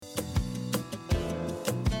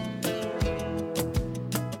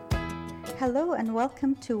Hello and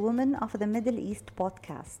welcome to Women of the Middle East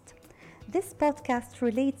podcast. This podcast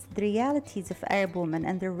relates the realities of Arab women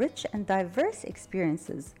and their rich and diverse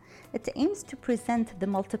experiences. It aims to present the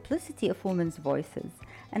multiplicity of women's voices,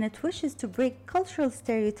 and it wishes to break cultural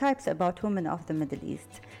stereotypes about women of the Middle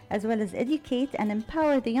East, as well as educate and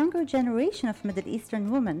empower the younger generation of Middle Eastern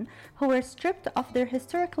women who were stripped of their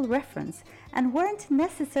historical reference and weren't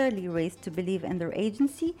necessarily raised to believe in their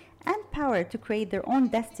agency and power to create their own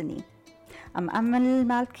destiny. I'm Amal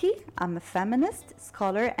Malki. I'm a feminist,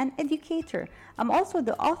 scholar, and educator. I'm also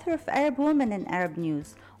the author of Arab Women in Arab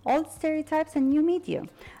News, Old Stereotypes and New Media.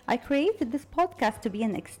 I created this podcast to be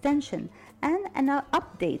an extension and an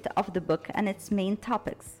update of the book and its main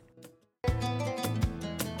topics.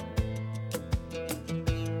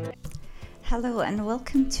 Hello and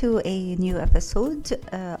welcome to a new episode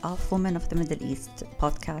of Women of the Middle East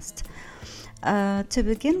podcast. To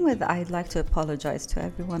begin with, I'd like to apologize to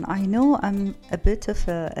everyone. I know I'm a bit of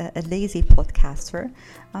a lazy podcaster.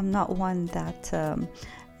 I'm not one that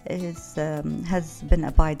has been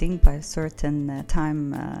abiding by certain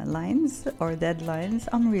timelines or deadlines.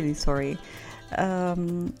 I'm really sorry.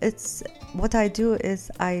 It's what I do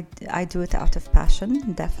is I do it out of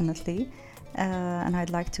passion, definitely, and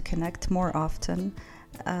I'd like to connect more often.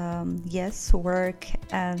 Yes, work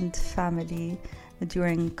and family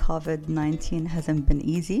during COVID-19 hasn't been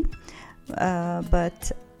easy,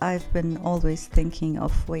 but I've been always thinking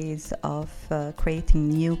of ways of creating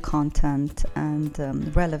new content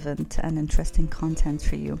and relevant and interesting content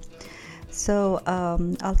for you. So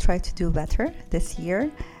I'll try to do better this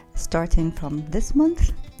year, starting from this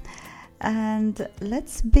month. And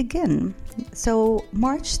let's begin. So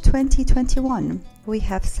March 2021, we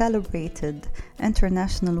have celebrated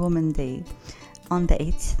International Women's Day on the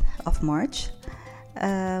 8th of March.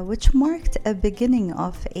 Which marked a beginning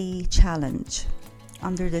of a challenge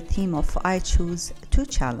under the theme of I choose to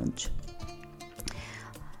challenge.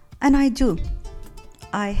 And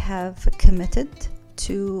I have committed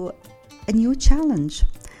to a new challenge.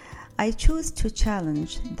 I choose to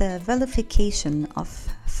challenge the vilification of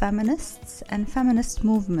feminists and feminist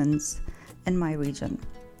movements in my region.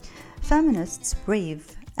 Feminists,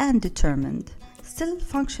 brave and determined, still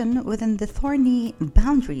function within the thorny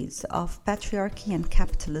boundaries of patriarchy and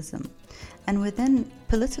capitalism, and within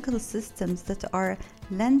political systems that are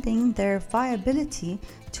lending their viability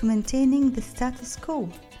to maintaining the status quo,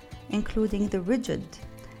 including the rigid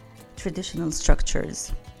traditional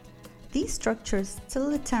structures. These structures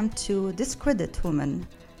still attempt to discredit women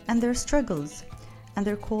and their struggles and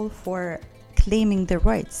their call for claiming their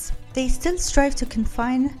rights. They still strive to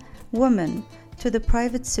confine women to the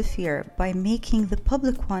private sphere by making the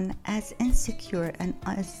public one as insecure and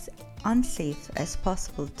as unsafe as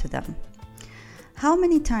possible to them. How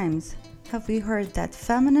many times have we heard that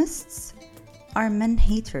feminists are men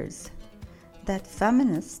haters, that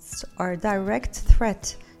feminists are a direct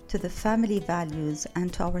threat to the family values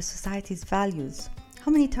and to our society's values?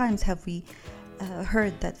 How many times have we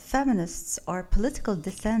heard that feminists are political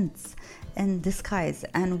dissents in disguise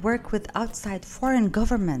and work with outside foreign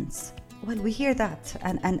governments? Well, we hear that,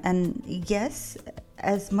 and yes,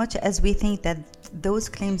 as much as we think that those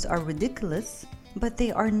claims are ridiculous, but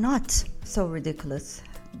they are not so ridiculous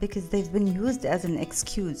because they've been used as an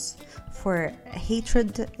excuse for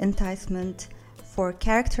hatred, enticement, for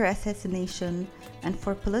character assassination, and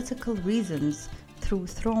for political reasons through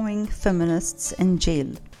throwing feminists in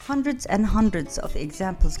jail. Hundreds and hundreds of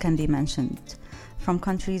examples can be mentioned from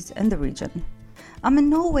countries in the region. I'm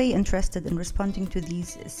in no way interested in responding to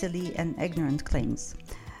these silly and ignorant claims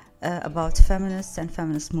about feminists and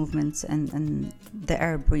feminist movements in the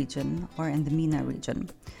Arab region or in the MENA region.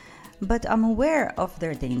 But I'm aware of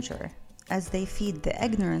their danger as they feed the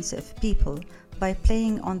ignorance of people by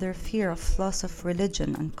playing on their fear of loss of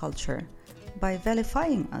religion and culture, by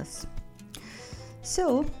vilifying us.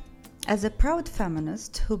 So, as a proud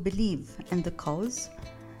feminist who believes in the cause,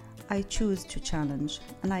 I choose to challenge,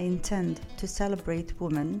 and I intend to celebrate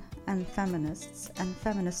women and feminists and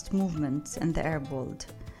feminist movements in the Arab world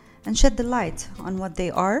and shed the light on what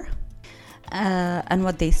they are and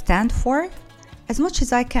what they stand for as much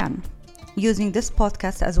as I can, using this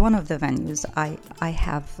podcast as one of the venues I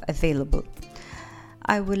have available.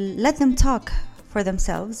 I will let them talk for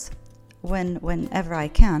themselves whenever I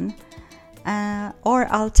can, or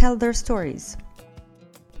I'll tell their stories.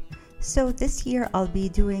 So this year I'll be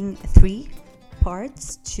doing 3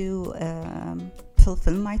 parts to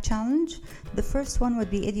fulfill my challenge. The first one would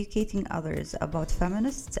be educating others about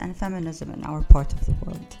feminists and feminism in our part of the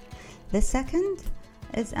world. The second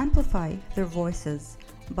is amplify their voices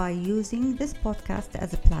by using this podcast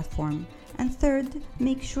as a platform. And third,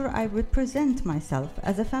 make sure I represent myself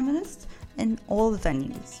as a feminist in all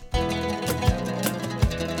venues.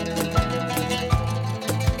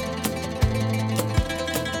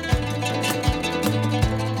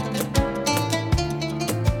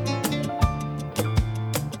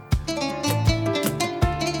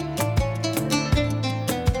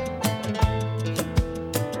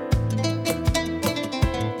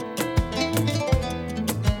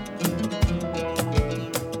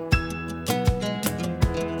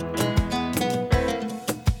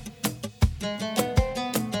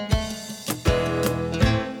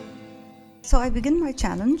 So I begin my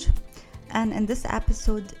challenge, and in this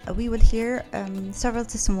episode we will hear several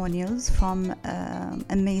testimonials from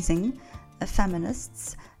amazing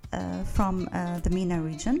feminists from the MENA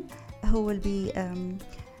region who will be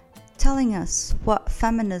telling us what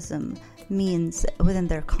feminism means within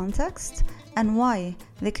their context and why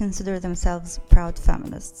they consider themselves proud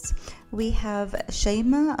feminists. We have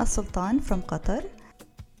Shaima Al-Sultan from Qatar,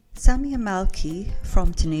 Samia Malki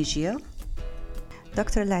from Tunisia,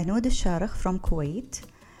 Dr. Lanoud Al-Sharikh from Kuwait,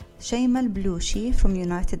 Shaima Al-Blushi from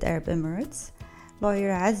United Arab Emirates,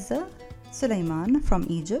 lawyer Azza Sulaiman from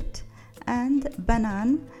Egypt, and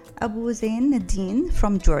Banan Abu Zain Ad-Din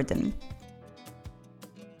from Jordan.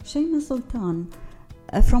 Shaima Sultan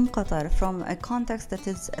from Qatar, from a context that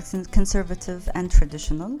is conservative and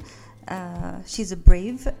traditional. She's a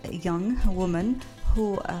brave young woman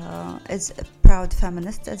who is a proud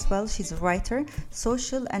feminist as well. She's a writer,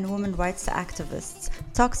 social and women rights activist.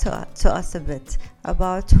 Talk to us a bit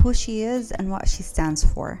about who she is and what she stands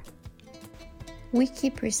for. We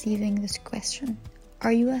keep receiving this question: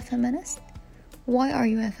 are you a feminist? Why are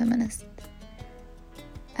you a feminist?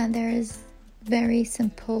 And there is very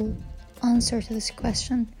simple answer to this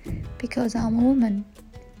question: because I'm a woman.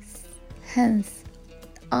 Hence,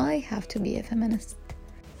 I have to be a feminist.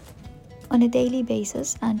 On a daily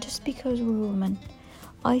basis, and just because we're women,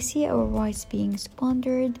 I see our rights being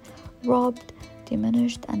squandered, robbed,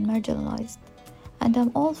 diminished, and marginalized. And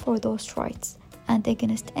I'm all for those rights and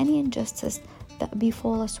against any injustice that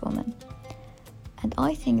befall us women. And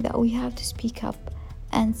I think that we have to speak up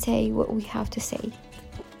and say what we have to say.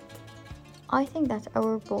 I think that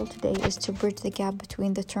our goal today is to bridge the gap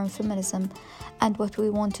between the term feminism and what we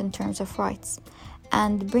want in terms of rights,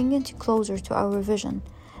 and bring it closer to our vision.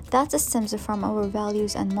 That stems from our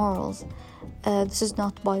values and morals. This is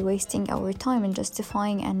not by wasting our time in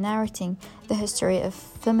justifying and narrating the history of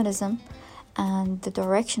feminism and the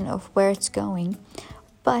direction of where it's going,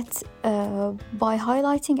 but by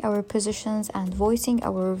highlighting our positions and voicing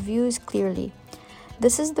our views clearly.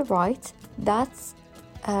 This is the right, that's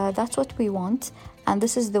what we want, and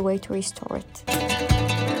this is the way to restore it.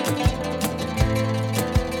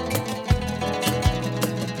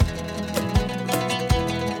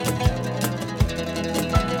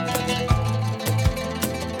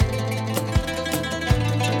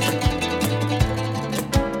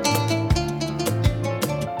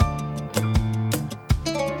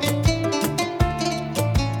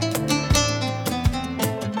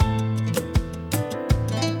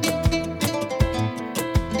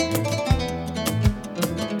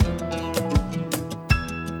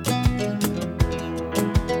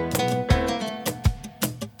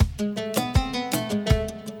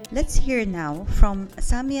 Let's hear now from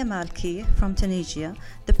Samia Malki from Tunisia,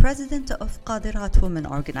 the president of Qadirat Women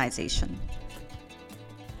Organization.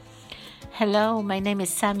 Hello, my name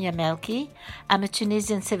is Samia Malki. I'm a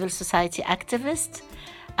Tunisian civil society activist.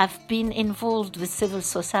 I've been involved with civil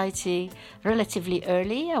society relatively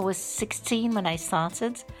early. I was 16 when I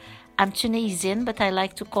started. I'm Tunisian, but I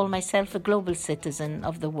like to call myself a global citizen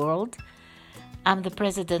of the world. I'm the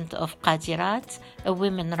president of Qadirat, a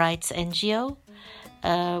women's rights NGO,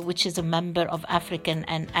 which is a member of African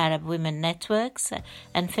and Arab women networks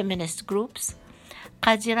and feminist groups.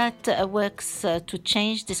 Qadirat works to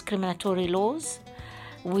change discriminatory laws.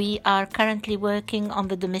 We are currently working on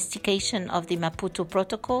the domestication of the Maputo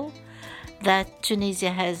Protocol that Tunisia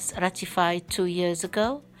has ratified 2 years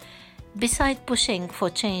ago. Besides pushing for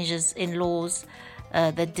changes in laws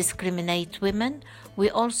that discriminate women, we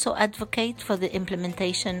also advocate for the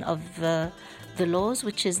implementation of the laws,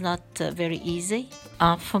 which is not very easy.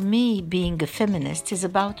 For me, being a feminist is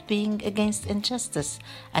about being against injustice,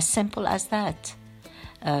 as simple as that.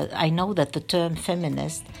 I know that the term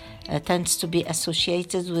feminist tends to be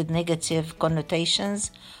associated with negative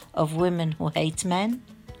connotations of women who hate men,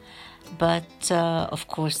 but of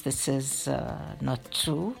course this is not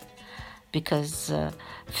true, because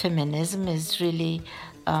feminism is really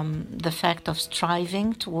the fact of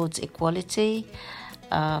striving towards equality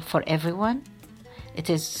for everyone, It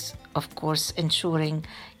is, of course, ensuring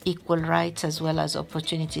equal rights as well as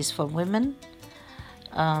opportunities for women,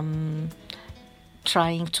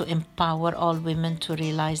 trying to empower all women to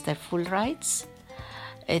realize their full rights.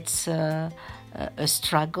 It's a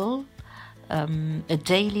struggle, a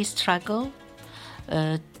daily struggle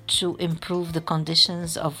to improve the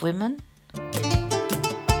conditions of women.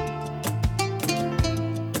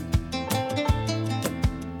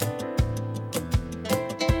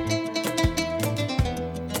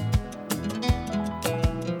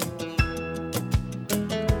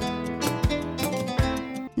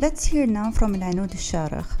 Let's hear now from Al-Anud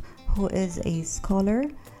Al-Sharakh, who is a scholar,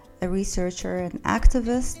 a researcher, an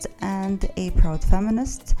activist, and a proud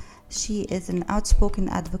feminist. She is an outspoken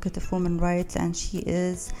advocate of women's rights, and she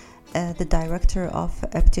is the director of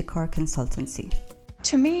Eptikar Consultancy.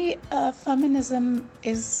 To me, feminism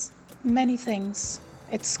is many things.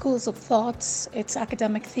 It's schools of thoughts, it's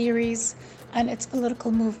academic theories, and it's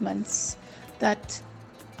political movements that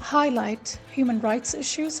highlight human rights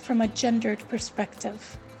issues from a gendered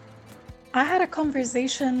perspective. I had a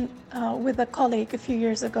conversation with a colleague a few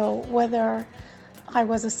years ago whether I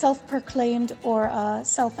was a self-proclaimed or a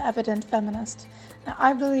self-evident feminist. Now,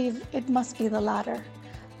 I believe it must be the latter,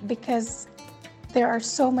 because there are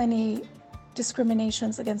so many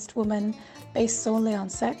discriminations against women based solely on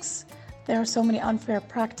sex. There are so many unfair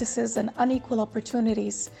practices and unequal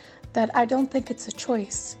opportunities that I don't think it's a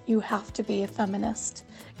choice. You have to be a feminist.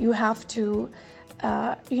 You have to,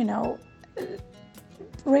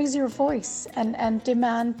 raise your voice and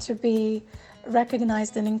demand to be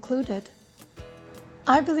recognized and included.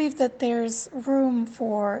 I believe that there's room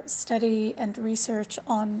for study and research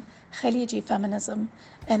on Khaliji feminism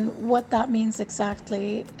and what that means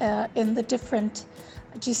exactly in the different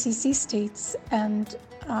GCC states, and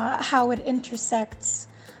how it intersects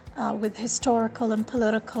with historical and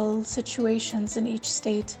political situations in each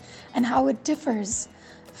state, and how it differs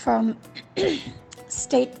from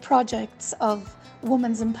state projects of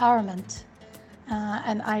women's empowerment.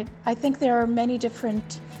 And I think there are many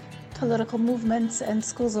different political movements and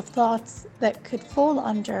schools of thoughts that could fall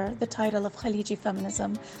under the title of Khaliji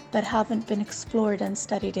feminism that haven't been explored and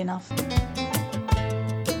studied enough.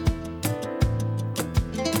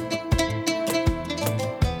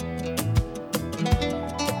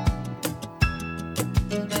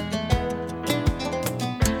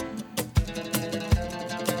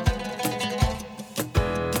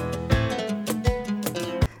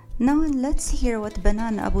 Now let's hear what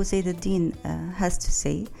Banan Abu Zaid al-Din has to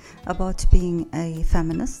say about being a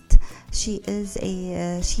feminist. She is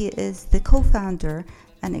the co-founder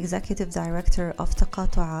and executive director of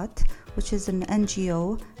Taqatu'at, which is an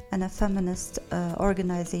NGO and a feminist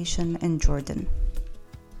organization in Jordan.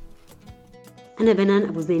 I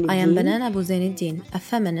am Banan Abu Zaid al-Din, a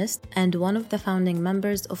feminist and one of the founding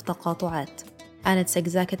members of Taqatu'at, and its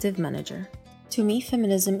executive manager. To me,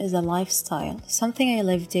 feminism is a lifestyle, something I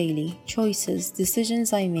live daily, choices,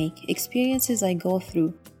 decisions I make, experiences I go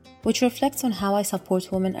through, which reflects on how I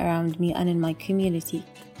support women around me and in my community.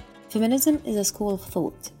 Feminism is a school of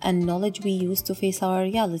thought and knowledge we use to face our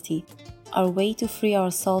reality, our way to free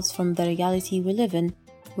ourselves from the reality we live in,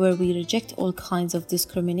 where we reject all kinds of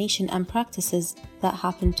discrimination and practices that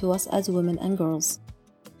happen to us as women and girls.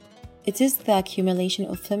 It is the accumulation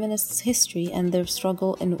of feminists' history and their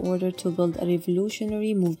struggle in order to build a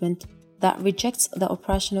revolutionary movement that rejects the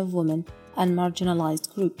oppression of women and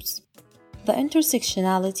marginalized groups. The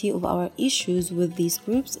intersectionality of our issues with these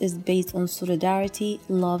groups is based on solidarity,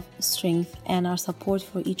 love, strength, and our support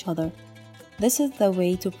for each other. This is the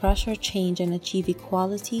way to pressure change and achieve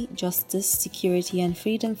equality, justice, security, and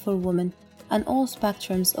freedom for women and all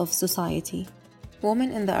spectrums of society.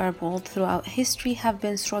 Women in the Arab world throughout history have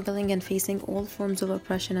been struggling and facing all forms of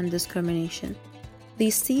oppression and discrimination.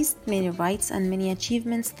 They seized many rights and many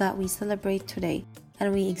achievements that we celebrate today,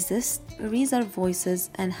 and we exist, raise our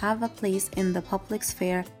voices, and have a place in the public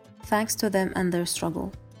sphere thanks to them and their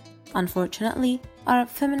struggle. Unfortunately, our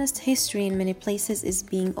feminist history in many places is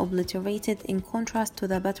being obliterated in contrast to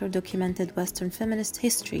the better documented Western feminist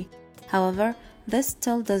history. However, this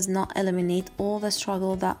still does not eliminate all the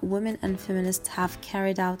struggle that women and feminists have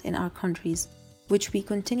carried out in our countries, which we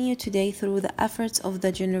continue today through the efforts of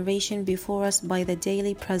the generation before us by the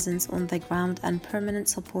daily presence on the ground and permanent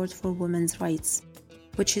support for women's rights,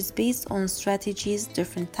 which is based on strategies,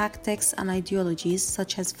 different tactics, and ideologies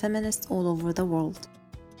such as feminists all over the world.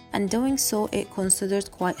 And doing so, it considered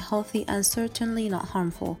quite healthy and certainly not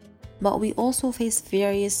harmful. But we also face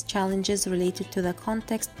various challenges related to the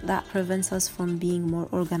context that prevents us from being more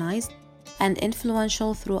organized and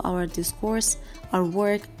influential through our discourse, our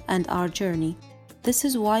work, and our journey. This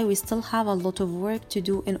is why we still have a lot of work to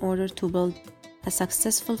do in order to build a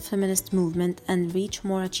successful feminist movement and reach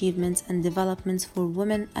more achievements and developments for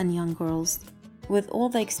women and young girls. With all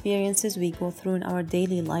the experiences we go through in our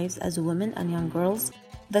daily lives as women and young girls,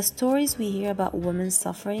 the stories we hear about women's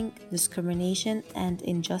suffering, discrimination, and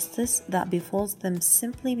injustice that befalls them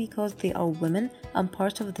simply because they are women and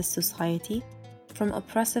part of the society, from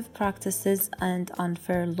oppressive practices and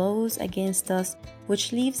unfair laws against us,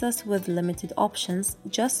 which leaves us with limited options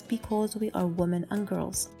just because we are women and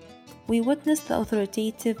girls. We witness the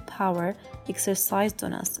authoritative power exercised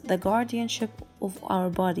on us, the guardianship of our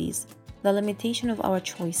bodies, the limitation of our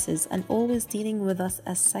choices, and always dealing with us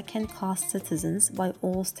as second-class citizens by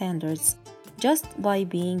all standards, just by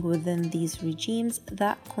being within these regimes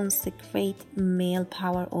that consecrate male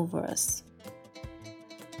power over us.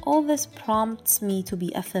 All this prompts me to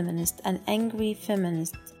be a feminist, an angry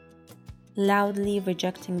feminist, loudly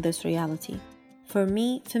rejecting this reality. For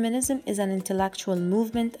me, feminism is an intellectual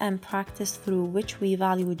movement and practice through which we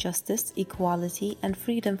value justice, equality, and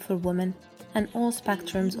freedom for women and all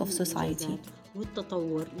spectrums of society.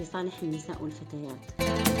 والتطور لصالح النساء والفتيات.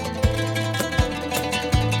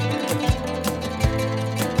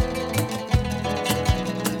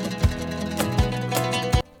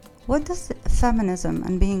 What does feminism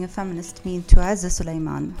and being a feminist mean to Azza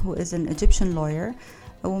Sulaiman, who is an Egyptian lawyer,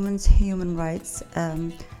 a women's human rights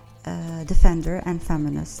defender and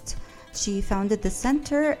feminist? She founded the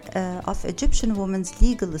Center of Egyptian Women's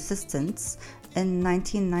Legal Assistance in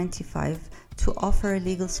 1995 to offer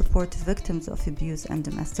legal support to victims of abuse and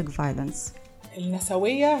domestic violence.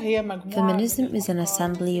 Feminism is an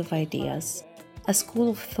assembly of ideas, a school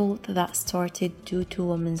of thought that started due to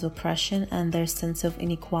women's oppression and their sense of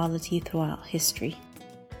inequality throughout history.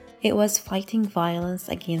 It was fighting violence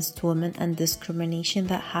against women and discrimination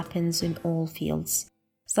that happens in all fields,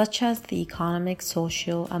 such as the economic,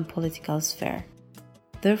 social, and political sphere.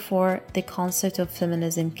 Therefore, the concept of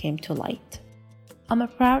feminism came to light. I'm a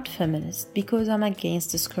proud feminist because I'm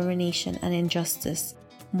against discrimination and injustice,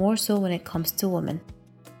 more so when it comes to women.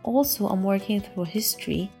 Also, I'm working through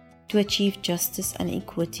history to achieve justice and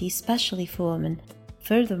equity, especially for women.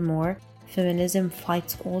 Furthermore, feminism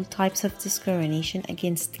fights all types of discrimination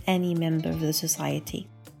against any member of the society.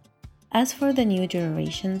 As for the new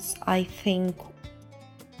generations, I think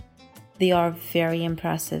they are very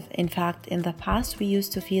impressive. In fact, in the past, we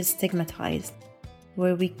used to feel stigmatized,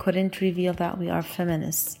 where we couldn't reveal that we are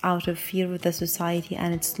feminists out of fear of the society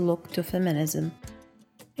and its look to feminism.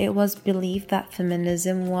 It was believed that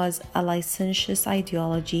feminism was a licentious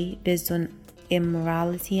ideology based on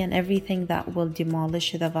immorality and everything that will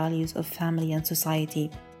demolish the values of family and society.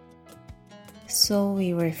 So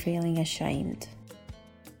we were feeling ashamed.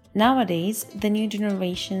 Nowadays, the new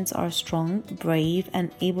generations are strong, brave,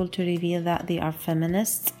 and able to reveal that they are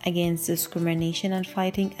feminists against discrimination and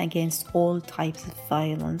fighting against all types of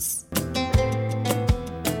violence.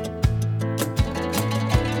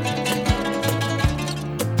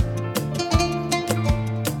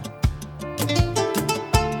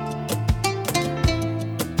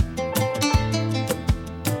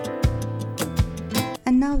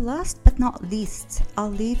 And now, last but not least, I'll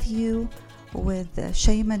leave you with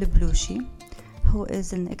Shayma Leblouchi, who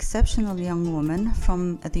is an exceptional young woman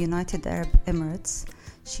from the United Arab Emirates.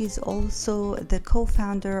 She's also the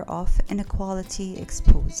co-founder of Inequality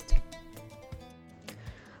Exposed.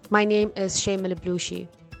 My name is Shayma Leblouchi,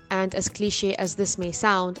 and as cliche as this may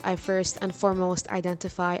sound, I first and foremost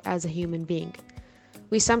identify as a human being.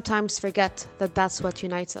 We sometimes forget that that's what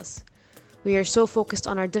unites us. We are so focused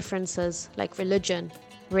on our differences like religion,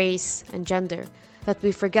 race, and gender that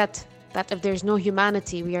we forget that if there's no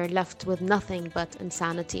humanity, we are left with nothing but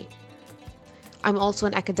insanity. I'm also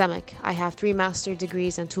an academic. I have 3 master's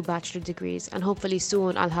degrees and 2 bachelor degrees, and hopefully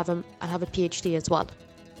soon I'll have a PhD as well.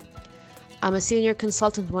 I'm a senior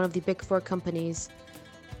consultant in one of the Big 4 companies,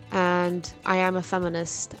 and I am a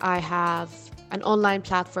feminist. I have an online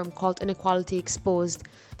platform called Inequality Exposed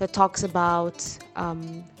that talks about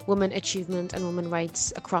women achievement and women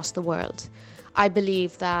rights across the world. I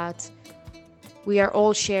believe that we are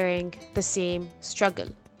all sharing the same struggle,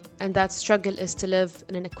 and that struggle is to live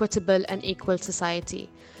in an equitable and equal society.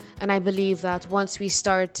 And I believe that once we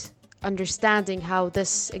start understanding how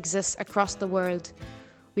this exists across the world,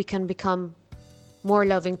 we can become more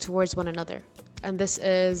loving towards one another. And this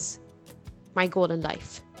is my goal in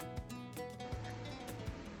life.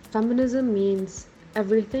 Feminism means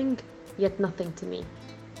everything, yet nothing to me.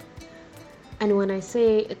 And when I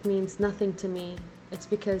say it means nothing to me, it's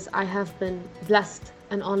because I have been blessed,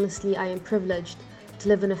 and honestly I am privileged to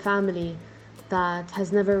live in a family that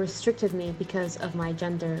has never restricted me because of my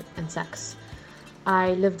gender and sex.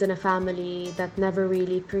 I lived in a family that never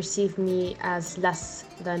really perceived me as less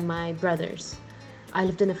than my brothers. I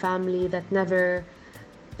lived in a family that never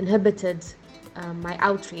inhibited my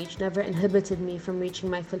outreach, never inhibited me from reaching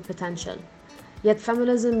my full potential. Yet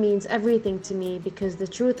feminism means everything to me because the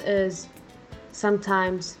truth is,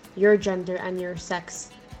 sometimes your gender and your sex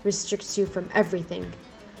restricts you from everything.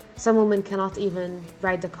 Some women cannot even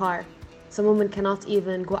ride a car. Some women cannot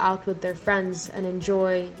even go out with their friends and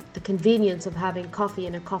enjoy the convenience of having coffee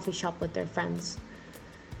in a coffee shop with their friends.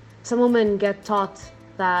 Some women get taught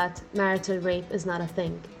that marital rape is not a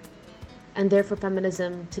thing. And therefore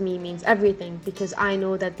feminism to me means everything, because I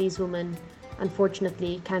know that these women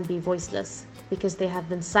unfortunately can be voiceless because they have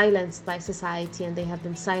been silenced by society and they have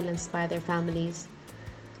been silenced by their families.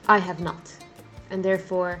 I have not, and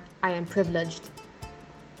therefore I am privileged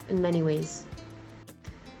in many ways.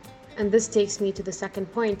 And this takes me to the second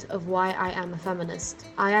point of why I am a feminist.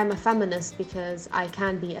 I am a feminist because I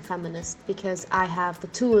can be a feminist, because I have the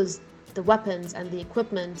tools, the weapons, and the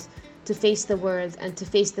equipment to face the world and to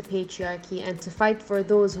face the patriarchy and to fight for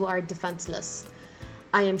those who are defenseless.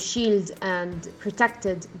 I am shielded and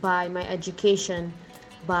protected by my education,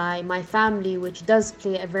 by my family, which does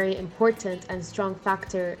play a very important and strong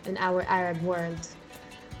factor in our Arab world.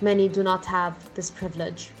 Many do not have this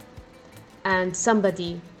privilege. And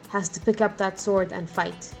somebody has to pick up that sword and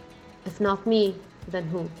fight. If not me, then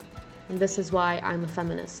who? And this is why I'm a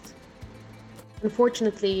feminist.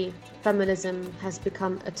 Unfortunately, feminism has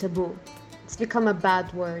become a taboo. It's become a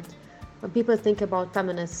bad word. When people think about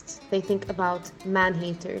feminists, they think about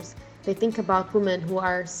man-haters. They think about women who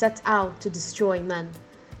are set out to destroy men.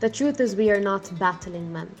 The truth is, we are not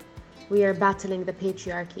battling men. We are battling the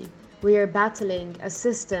patriarchy. We are battling a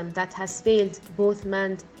system that has failed both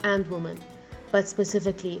men and women, but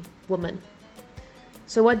specifically women.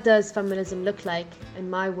 So what does feminism look like in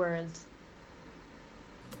my world?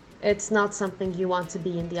 It's not something you want to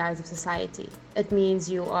be in the eyes of society. It means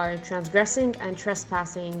you are transgressing and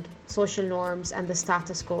trespassing social norms and the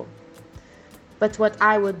status quo. But what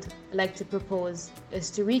I would like to propose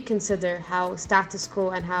is to reconsider how status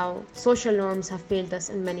quo and how social norms have failed us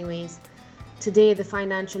in many ways. Today, the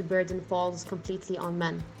financial burden falls completely on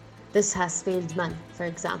men. This has failed men, for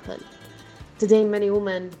example. Today, many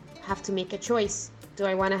women have to make a choice. Do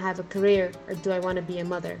I want to have a career or do I want to be a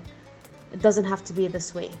mother? It doesn't have to be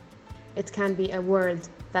this way. It can be a world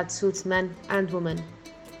that suits men and women.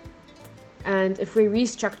 And if we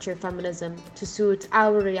restructure feminism to suit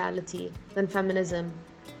our reality, then feminism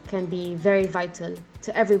can be very vital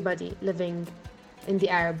to everybody living in the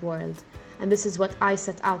Arab world. And this is what I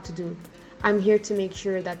set out to do. I'm here to make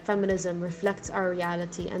sure that feminism reflects our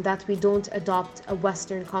reality and that we don't adopt a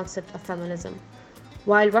Western concept of feminism.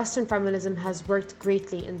 While Western feminism has worked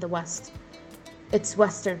greatly in the West, it's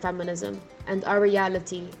Western feminism, and our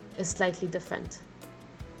reality is slightly different.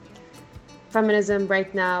 Feminism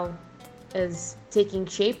right now is taking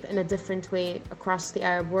shape in a different way across the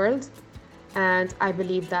Arab world, and I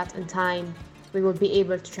believe that in time we will be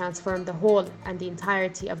able to transform the whole and the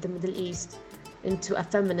entirety of the Middle East into a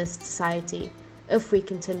feminist society if we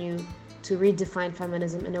continue to redefine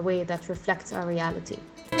feminism in a way that reflects our reality.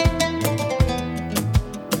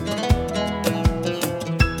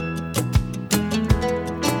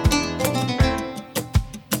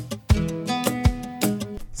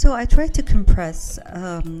 So I tried to compress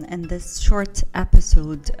in this short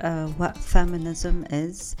episode what feminism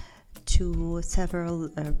is to several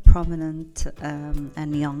prominent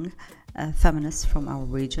and young feminists from our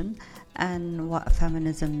region, and what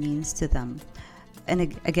feminism means to them. And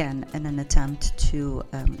again, in an attempt to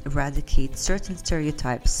eradicate certain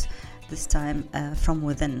stereotypes, this time from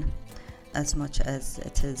within, as much as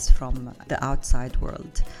it is from the outside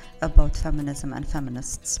world, about feminism and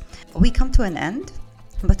feminists. We come to an end,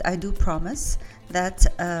 but I do promise that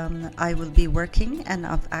I will be working, and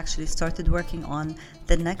I've actually started working on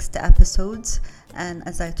the next episodes. And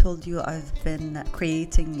as I told you, I've been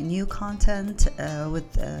creating new content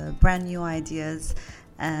with brand new ideas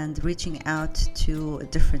and reaching out to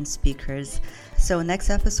different speakers. So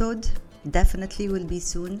next episode definitely will be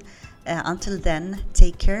soon. Until then,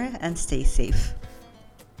 take care and stay safe.